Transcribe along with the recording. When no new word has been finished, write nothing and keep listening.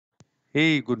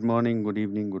Hey, good morning, good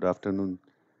evening, good afternoon,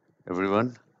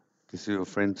 everyone. This is your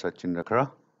friend Sachin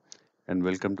Rakra, and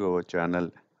welcome to our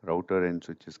channel Router and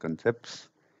Switches Concepts.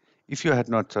 If you had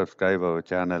not subscribed our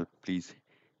channel, please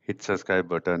hit subscribe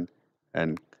button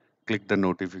and click the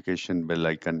notification bell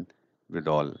icon with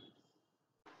all.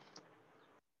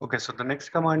 Okay, so the next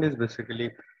command is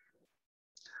basically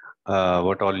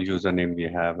what all username we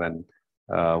have and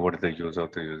what is the use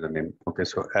of the username. Okay,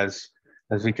 so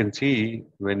as we can see,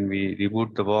 when we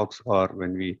reboot the box or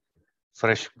when we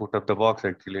fresh boot up the box,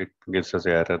 actually it gives us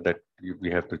an error that we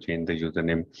have to change the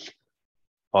username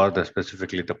or the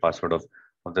specifically the password of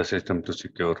the system to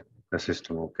secure the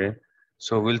system. Okay,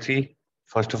 so we'll see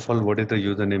first of all what is the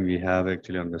username we have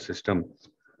actually on the system.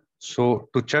 So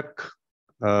to check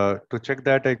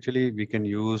that, actually we can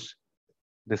use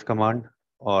this command,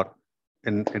 or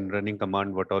in running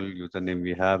command what all username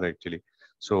we have actually.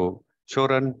 So show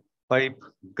run pipe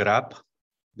grab,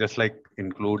 just like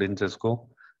include in Cisco.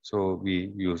 So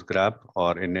we use grab,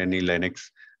 or in any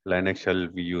Linux shell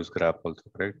we use grab also,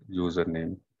 correct?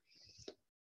 Username.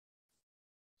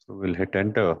 So we'll hit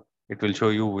enter. It will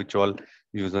show you which all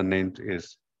username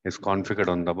is configured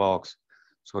on the box,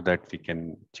 so that we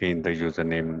can change the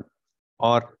username,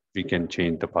 or we can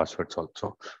change the passwords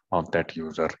also of that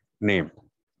user name.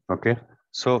 Okay.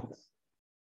 So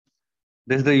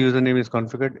this the username is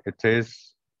configured. It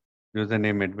says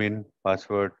username admin,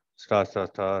 password star star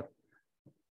star,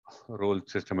 role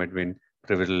system admin,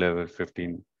 privilege level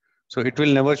 15. So it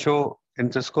will never show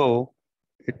in Cisco.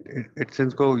 It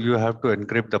Cisco, you have to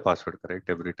encrypt the password, correct,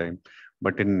 every time.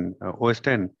 But in OS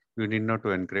 10, you need not to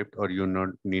encrypt, or you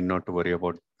need not to worry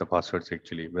about the passwords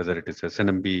actually, whether it is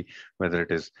SNMP, whether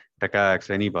it is TechAX,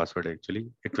 any password actually,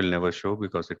 it will never show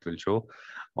because it will show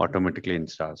automatically in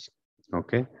stars.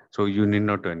 Okay, so you need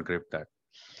not to encrypt that.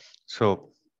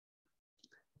 So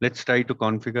let's try to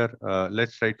configure,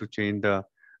 let's try to change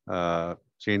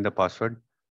the password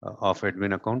of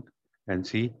admin account and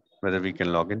see whether we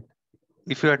can log in.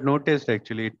 If you had noticed,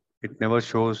 actually, it never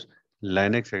shows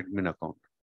Linux admin account.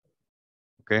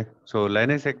 Okay, so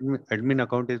Linux admin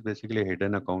account is basically a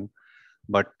hidden account,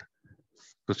 but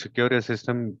to secure your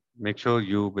system, make sure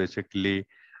you basically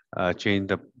change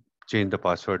the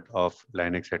password of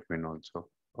Linux admin also.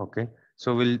 Okay,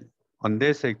 so we'll on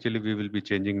this actually we will be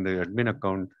changing the admin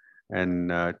account and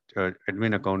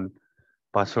admin account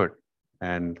password,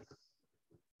 and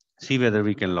see whether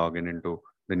we can log in into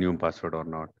the new password or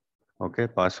not. Okay,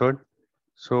 password.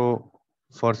 So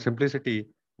for simplicity,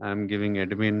 I'm giving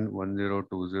admin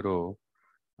 1020.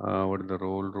 What the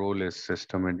role is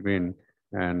system admin,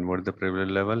 and what is the privilege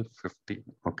level 50.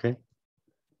 Okay,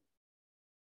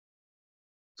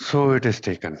 so it is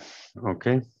taken.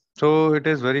 Okay, so it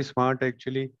is very smart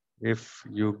actually. If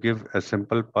you give a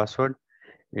simple password,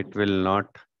 it will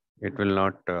not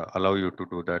allow you to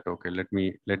do that. Okay, let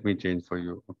me change for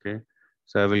you. Okay,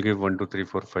 so I will give 1 2 3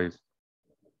 4 5.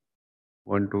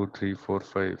 1 2 3 4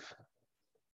 5.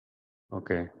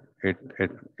 Okay,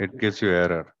 it gives you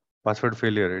error. Password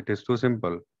failure. It is too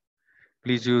simple.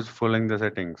 Please use following the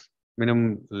settings.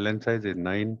 Minimum length size is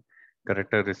 9.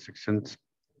 Character restrictions.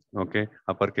 Okay,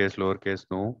 uppercase, lowercase,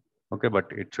 no. Okay,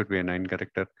 but it should be a 9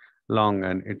 character long,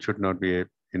 and it should not be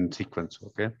in sequence.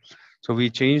 Okay, so we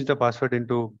change the password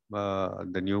into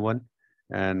the new one,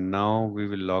 and now we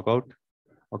will log out.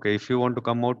 Okay, if you want to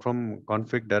come out from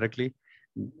config directly,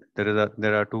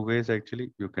 there are two ways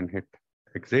actually. You can hit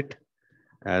exit,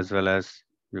 as well as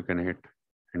you can hit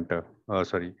enter.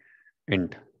 Sorry,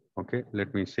 end. Okay,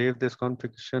 let me save this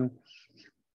configuration.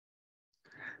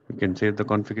 You can save the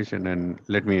configuration, and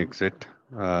let me exit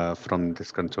from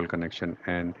this console connection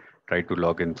and try to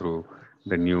log in through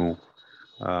the new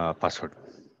password.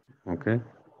 Okay,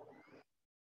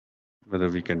 whether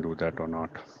we can do that or not.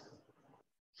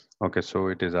 Okay, so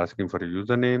it is asking for a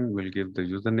username. We'll give the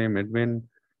username admin,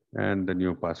 and the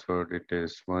new password, it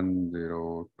is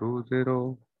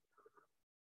 1020.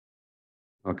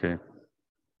 Okay,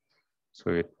 so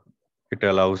it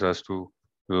allows us to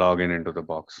log in into the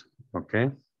box.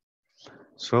 Okay,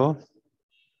 so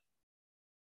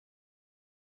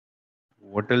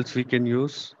what else we can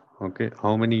use? Okay,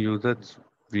 how many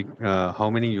how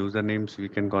many usernames we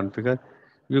can configure?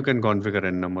 You can configure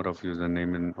a number of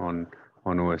username on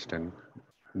OS 10.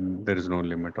 There is no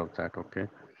limit of that. Okay,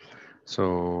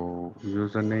 so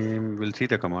username, we'll see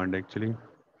the command actually.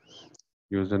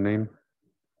 Username,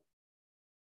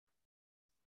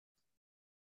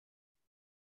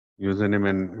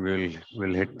 and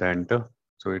we'll hit the enter.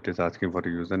 So it is asking for a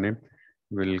username.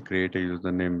 We'll create a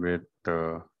username with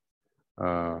uh,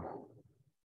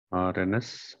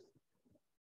 RNS.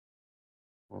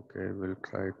 Okay, we'll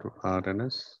try to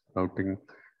RNS. routing,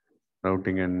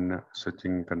 routing and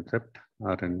switching concept,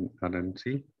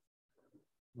 RNC.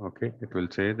 Okay, it will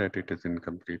say that it is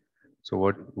incomplete. So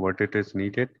what it is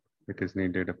needed? It is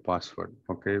needed a password.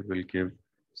 Okay, we'll give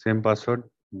same password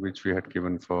which we had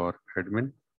given for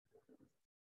admin.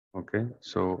 Okay,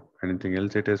 so anything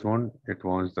else it is want? It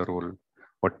wants the role.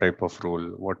 What type of role?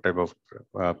 What type of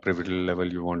privilege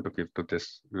level you want to give to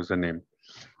this username?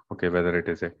 Okay, whether it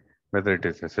is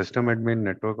a system admin,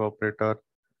 network operator,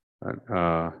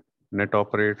 uh,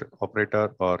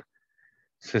 operator, or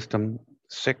system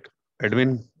sec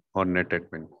admin or net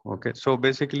admin. Okay, so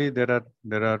basically there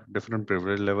are different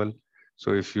privilege level.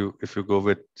 So if you go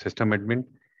with system admin,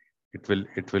 it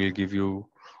will give you,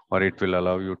 or it will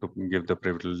allow you to give the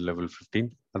privilege level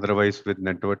 15. Otherwise, with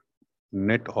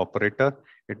net operator,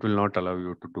 it will not allow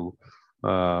you to do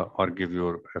or give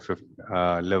your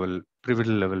level privilege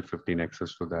level 15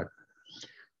 access to that.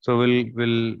 So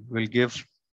we'll give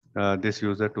this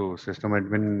user to system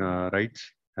admin rights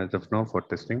as of now for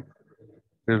testing.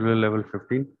 Privilege level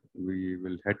 15. We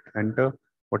will hit enter.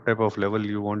 What type of level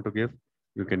you want to give?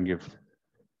 You can give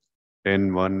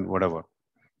 10, 1, whatever.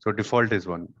 So default is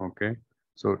 1. Okay.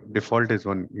 So default is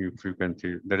 1. If you can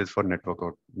see, that is for net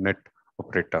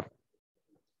operator,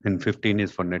 and 15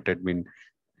 is for net admin,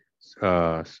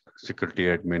 security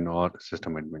admin, or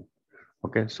system admin.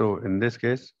 Okay. So in this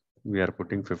case, we are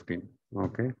putting 15.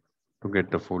 Okay, to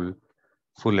get the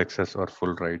full access or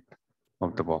full right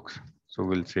of the box. So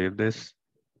we'll save this.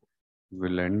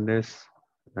 We'll end this,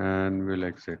 and we'll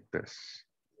exit this.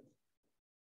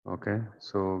 Okay,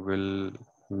 so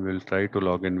we'll try to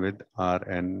log in with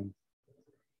RN,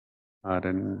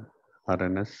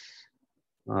 RNS,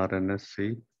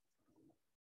 RNSC.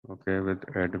 Okay, with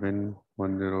admin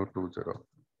 1020.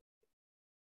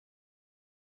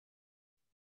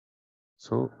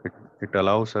 So it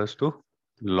allows us to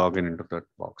log in into that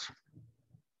box.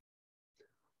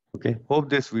 Okay, hope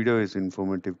this video is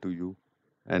informative to you,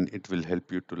 and it will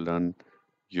help you to learn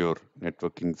your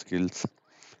networking skills.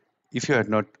 If you had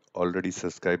not already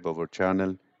subscribed our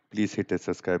channel, please hit a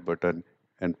subscribe button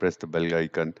and press the bell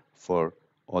icon for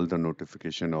all the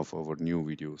notification of our new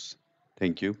videos.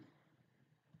 Thank you.